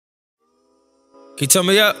Can you turn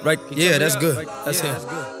me up? Right? Yeah, that's good. That's him.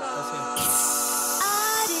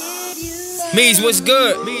 Mees, what's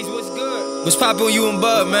good? What's poppin' with you and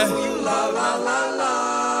Bud, man? You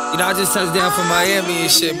know, I just touched down from Miami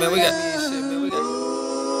and shit, man. We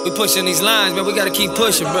pushing these lines, man. We gotta keep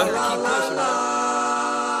pushing, bro.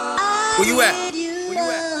 Where you at?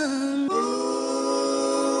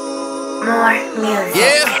 More music.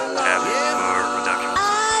 Yeah.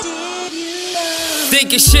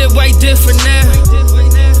 Thinking shit way different now.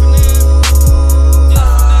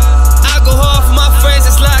 I go hard for my friends,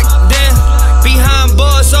 it's like damn. Behind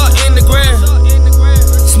bars or in the ground.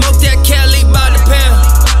 Smoke that Cali by the pound.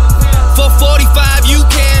 For 45 you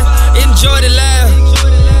can enjoy the loud.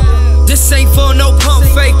 This ain't for no pump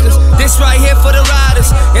fakers. This right here for the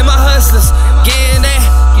riders and my hustlers. Getting that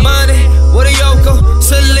money with a Yoko,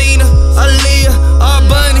 Selena, Aaliyah, or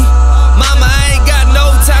Bunny. Mama, I ain't got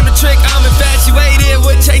no time to trick. I'm infatuated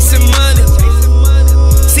with chasing money.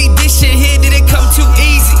 See, this shit here didn't come too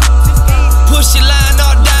easy. Push your line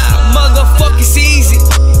or die, motherfucker, it's easy.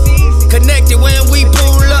 Connected when we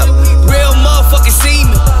pull up, real motherfucking see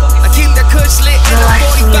me. I keep that kush lit in a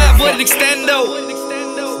 45 with an extendo.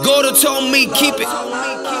 Gordo told me keep it,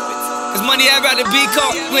 cause money I'd rather be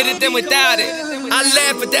caught with it than without it. I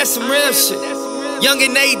laugh, but that's some real shit. Young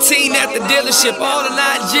and 18 at the dealership, all in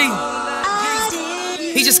IG.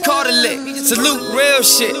 He just caught a lick, salute real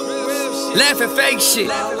shit. Laugh at fake shit,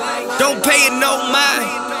 don't pay it no mind.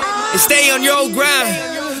 And stay on your grind.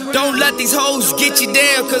 Don't let these hoes get you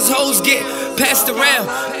down, cause hoes get passed around.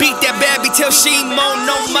 Beat that baby till she moan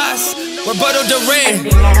no mas. Roberto Duran.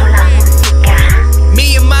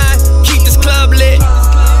 Me and mine, keep this club lit.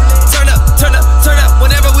 Turn up, turn up, turn up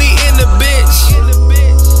whenever we in the bitch.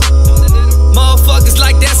 Motherfuckers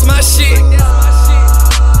like that's my shit.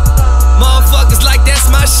 Motherfuckers like that's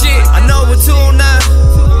my shit. I know a 209,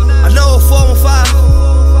 I know a 415,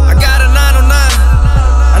 I got a 909,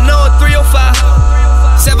 I know a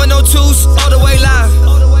 305, 702s all the way live,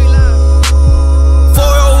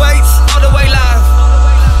 408s all the way live.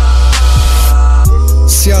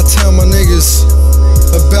 See, I tell my niggas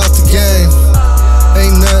about the game.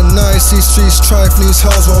 Ain't nothing nice, these streets trife, these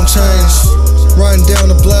hoes won't change. Riding down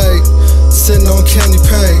the blade, sitting on candy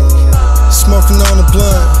paint, smoking on a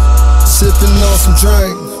blunt, sipping on some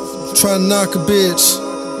drink. Trying to knock a bitch,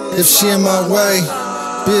 if she in my way.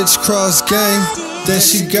 Bitch cross game, then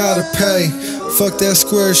she gotta pay. Fuck that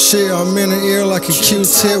square shit, I'm in her ear like a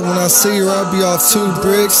Q-tip. When I see her, I be off 2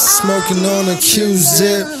 bricks, smoking on a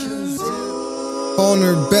Q-zip. On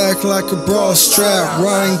her back like a bra strap,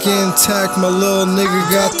 Ryan getting tacked, my little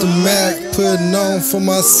nigga got the Mac. Putting on for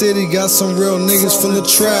my city, got some real niggas from the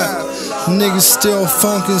trap. Niggas still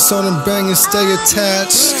funkin', so them bangers stay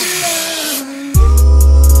attached.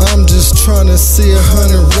 I'm just tryna see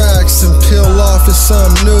 100 racks and peel off at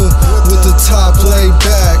something new with the top laid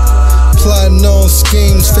back. Plotting on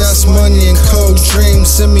schemes, fast money and cold dreams.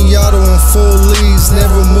 Semi-auto and full leads,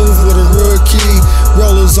 never move with a rookie.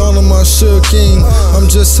 Rollers on my shooking. I'm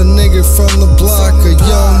just a nigga from the block, a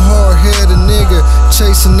young hard-headed nigga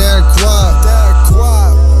chasing that guap.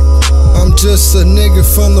 I'm just a nigga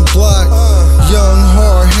from the block, young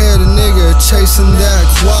hard-headed nigga chasing that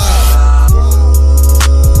guap.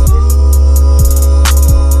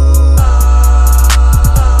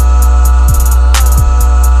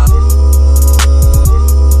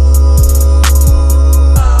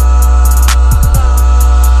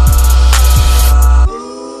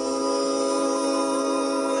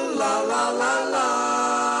 La la la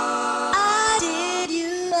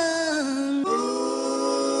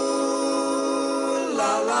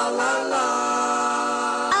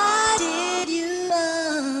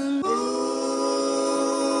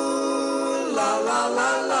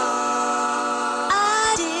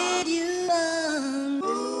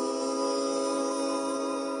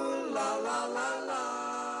la.